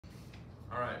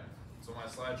Alright, so my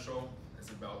slideshow is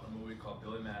about a movie called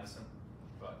Billy Madison,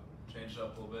 but changed it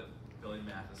up a little bit, Billy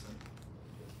Mathison.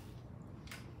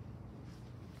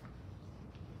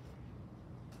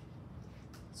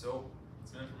 So,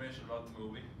 some information about the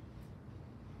movie.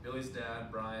 Billy's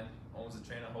dad, Brian, owns a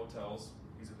chain of hotels.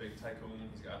 He's a big tycoon.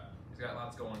 He's got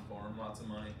lots going for him, lots of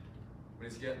money. But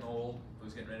he's getting old, so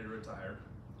he's getting ready to retire.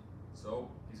 So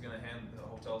he's gonna hand the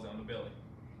hotels down to Billy.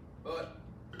 But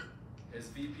his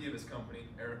VP of his company,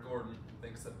 Eric Gordon,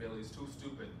 thinks that Billy's too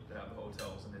stupid to have the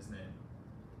hotels in his name.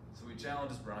 So he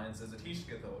challenges Brian, says that he should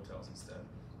get the hotels instead.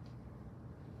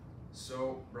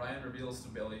 So Brian reveals to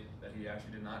Billy that he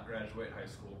actually did not graduate high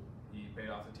school. He paid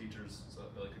off the teachers so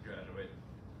that Billy could graduate.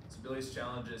 So Billy's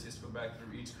challenge is he has to go back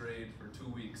through each grade for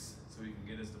 2 weeks so he can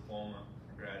get his diploma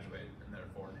and graduate and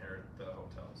therefore inherit the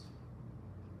hotels.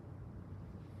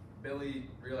 Billy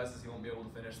realizes he won't be able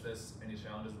to finish this and he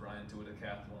challenges Brian to a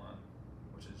decathlon,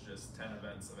 which is just 10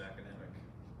 events of academic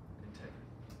integrity.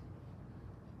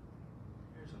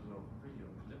 Here's a little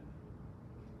video clip.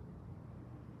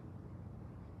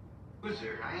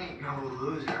 Loser, I ain't no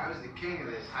loser. I was the king of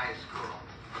this high school.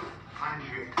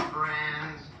 100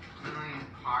 friends, million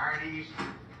parties.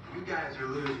 You guys are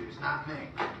losers, not me.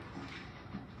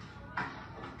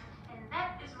 And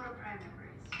that is what a prime number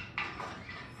is.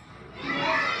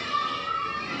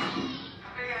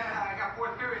 Hey, I got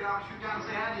fourth period. I'll shoot down and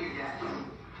say hi to you guys.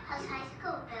 How's high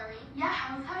school, Billy? Yeah,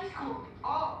 how's high school?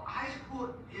 Oh, high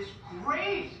school is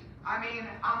great. I mean,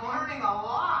 I'm learning a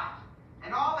lot.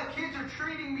 And all the kids are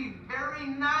treating me very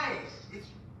nice. It's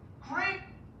great.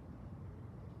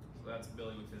 So that's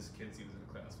Billy with his kids he was in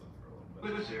class with for a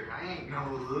little bit. Loser, I ain't no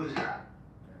loser.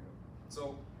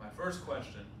 So my first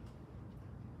question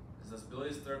is, does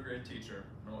Billy's third grade teacher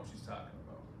know what she's talking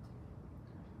about?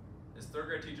 His third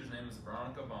grade teacher's name is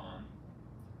Veronica Vaughn.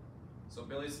 So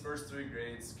Billy's first 3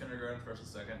 grades, kindergarten, first and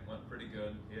second, went pretty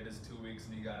good. He had his 2 weeks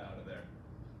and he got out of there.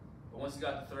 But once he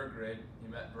got to 3rd grade, he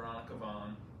met Veronica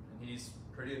Vaughn, and he's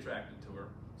pretty attracted to her,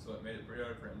 so it made it pretty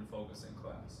hard for him to focus in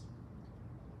class.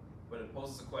 But it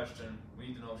poses a question, we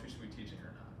need to know if she should be teaching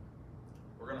or not.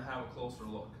 We're gonna have a closer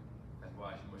look at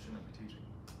why she shouldn't be teaching.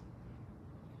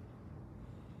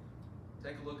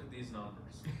 Take a look at these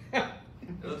numbers.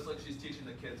 It looks like she's teaching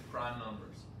the kids prime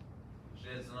numbers. She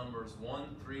has the numbers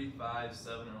 1, 3, 5,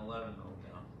 7, and 11 wrote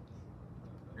down.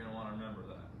 You're gonna wanna remember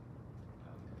that.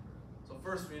 So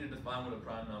first we need to define what a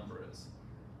prime number is.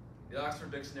 The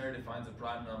Oxford Dictionary defines a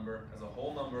prime number as a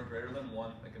whole number greater than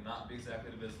 1 that cannot be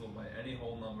exactly divisible by any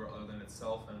whole number other than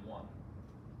itself and 1.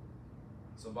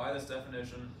 So by this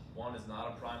definition, 1 is not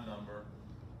a prime number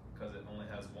because it only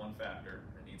has 1 factor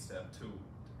and needs to have 2 to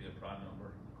be a prime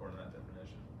number according to that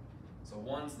definition. So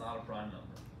 1's not a prime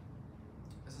number.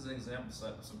 This is an example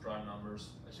set of some prime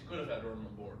numbers that she could have had wrote on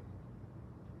the board.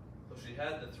 So she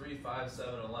had the 3, 5,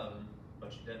 7, 11,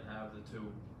 but she didn't have the 2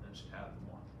 and she had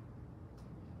the 1.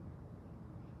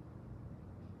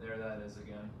 There that is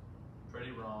again.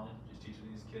 Pretty wrong. She's teaching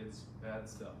these kids bad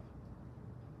stuff.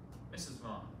 Mrs.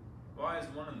 Vaughn, why is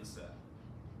 1 in the set?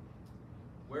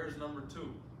 Where's number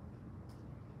 2?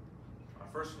 Our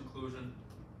first conclusion,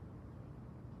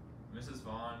 Mrs.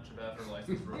 Vaughn should have her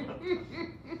license revoked.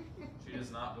 She does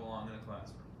not belong in a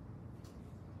classroom.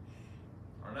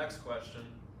 Our next question,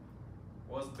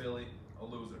 was Billy a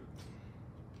loser?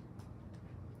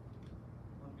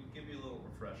 Let me give you a little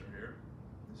refresher here,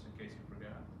 just in case you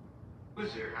forgot.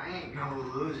 Loser, I ain't no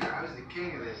loser. I was the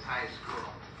king of this high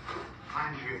school.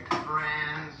 100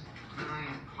 friends,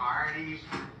 million parties.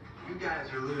 You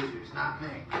guys are losers, not me.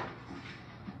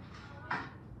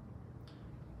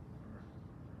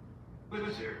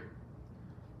 Loser.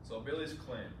 So Billy's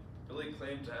claim. Billy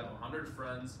claimed to have 100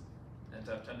 friends and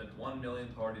to have attended 1 million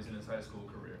parties in his high school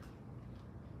career.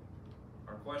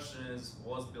 Our question is,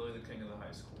 was Billy the king of the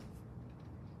high school?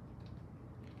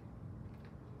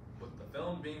 With the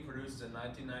film being produced in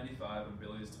 1995 and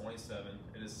Billy is 27,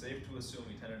 it is safe to assume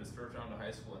he attended his first round of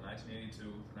high school in 1982 to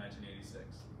 1986.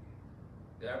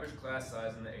 The average class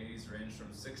size in the 80s ranged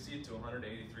from 60 to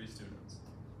 183 students.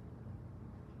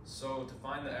 So to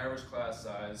find the average class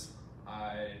size,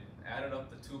 I added up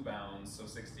the 2 bounds, so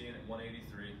 60 and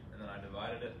 183, and then I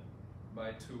divided it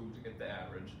by 2 to get the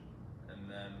average, and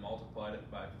then multiplied it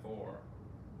by 4.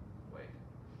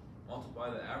 Multiply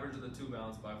the average of the 2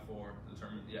 bounds by 4 to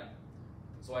determine,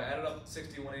 So I added up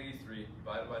 60 and 183,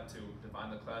 divided by 2 to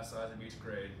find the class size of each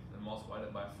grade, and multiplied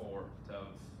it by 4 to have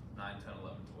 9, 10,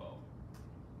 11, 12.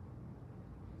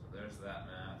 So there's that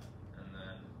math. And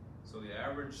then, so the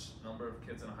average number of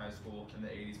kids in a high school in the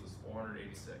 80s was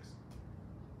 486.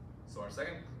 So our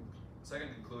second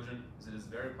conclusion is it is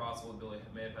very possible Billy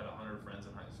may have had 100 friends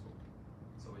in high school.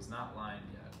 So he's not lying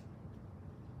yet.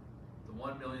 The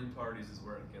 1 million parties is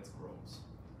where it gets gross.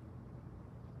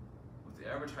 With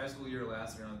the average high school year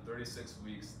lasting around 36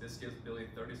 weeks, this gives Billy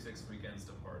 36 weekends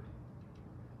to party.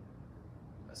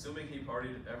 Assuming he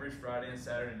partied every Friday and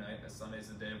Saturday night as Sunday's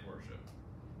the day of worship.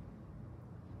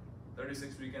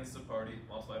 36 weekends to party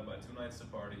multiplied by 2 nights to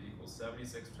party equals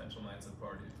 76 potential nights of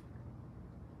partying.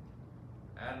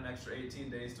 Add an extra 18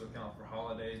 days to account for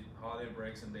holiday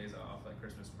breaks and days off like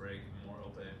Christmas break, Memorial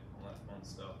Day, all that fun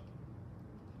stuff.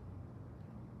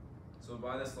 So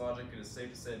by this logic, it is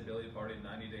safe to say Billy partied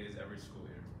 90 days every school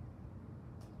year.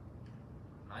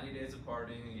 90 days of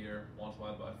partying a year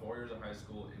multiplied by 4 years of high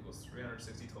school equals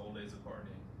 360 total days of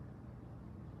partying.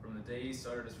 From the day he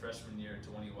started his freshman year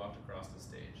to when he walked across the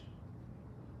stage.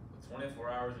 With 24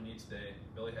 hours in each day,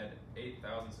 Billy had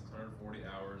 8,640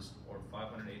 hours or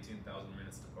 518,000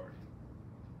 minutes to party.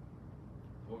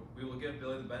 We will give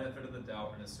Billy the benefit of the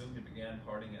doubt and assume he began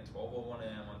partying at 12:01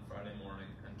 a.m. on Friday morning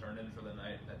and turned in for the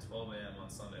night at 12 a.m. on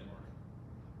Sunday morning.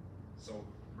 So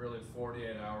really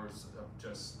 48 hours of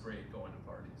just straight going to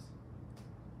parties.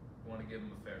 We want to give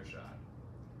him a fair shot.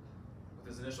 With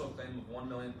his initial claim of 1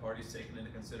 million parties taken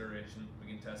into consideration, we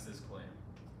can test this claim.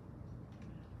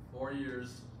 4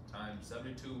 years times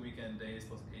 72 weekend days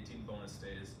plus 18 bonus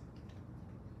days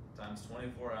times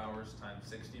 24 hours times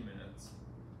 60 minutes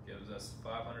gives us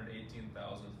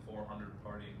 518,400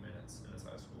 partying minutes in his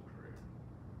high school career.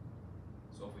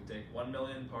 So if we take 1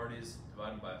 million parties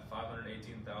divided by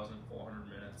 518,400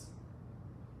 minutes,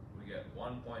 we get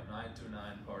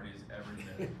 1.929 parties every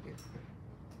minute.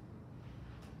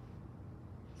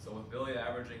 So with Billy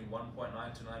averaging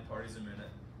 1.929 parties a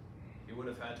minute, he would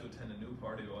have had to attend a new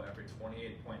party every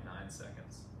 28.9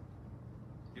 seconds.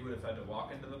 He would have had to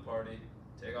walk into the party,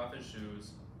 take off his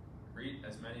shoes, greet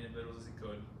as many individuals as he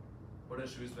could, put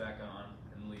his shoes back on,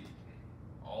 and leave,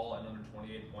 all in under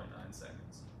 28.9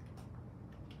 seconds.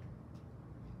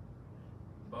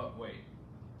 But wait.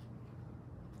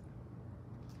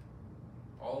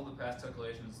 All of the past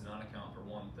calculations do not account for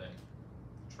one thing: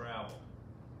 travel.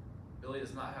 Billy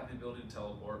does not have the ability to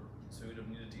teleport, so he would have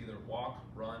needed to either walk,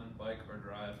 run, bike, or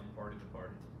drive from party to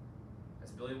party.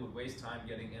 As Billy would waste time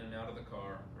getting in and out of the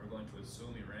car, we're going to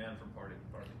assume he ran from party to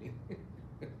party.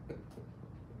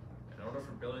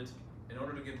 In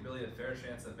order to give Billy a fair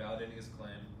chance at validating his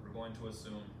claim, we're going to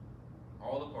assume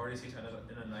all the parties he attended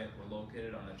in a night were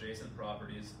located on adjacent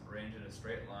properties arranged in a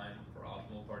straight line for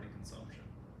optimal party consumption.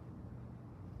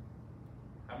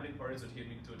 How many parties would he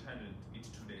need to attend in each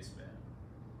 2-day span?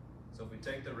 So if we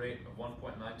take the rate of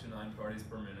 1.929 parties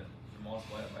per minute and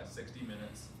multiply it by 60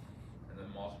 minutes, and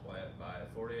then multiply it by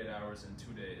 48 hours in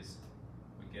 2 days,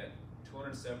 we get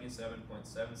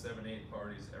 277.778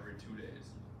 parties every 2 days.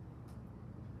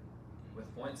 With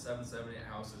 0.778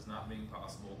 houses not being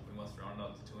possible, we must round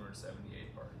up to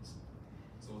 278 parties.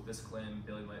 So with this claim,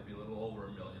 Billy might be a little over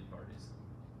 1 million parties.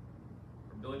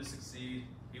 For Billy to succeed,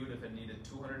 he would have needed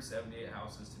 278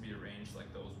 houses to be arranged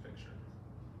like those pictured.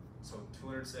 So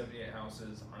 278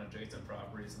 houses on adjacent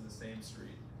properties in the same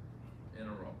street in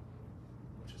a row,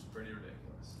 which is pretty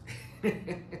ridiculous.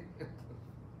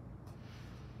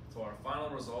 So our final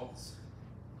results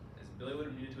is Billy would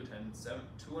have needed to attend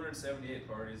 278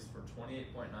 parties for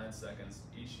 28.9 seconds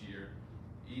each year,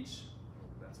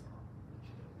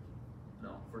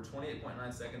 for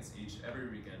 28.9 seconds each every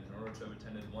weekend in order to have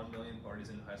attended 1 million parties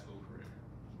in a high school career.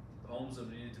 The homes would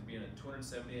have needed to be in a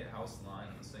 278 house line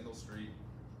on a single street.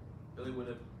 Billy would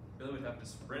have to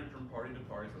sprint from party to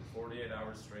party for 48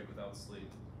 hours straight without sleep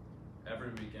every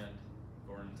weekend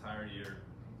for an entire year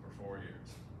for 4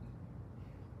 years.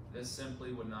 This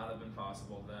simply would not have been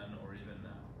possible then or even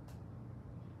now.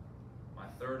 My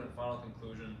third and final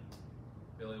conclusion: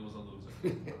 Billy was a loser.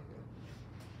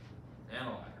 And a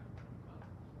liar.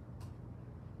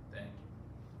 Thank you.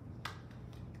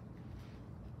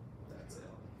 That's it.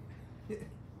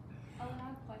 Oh, and I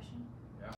have a question.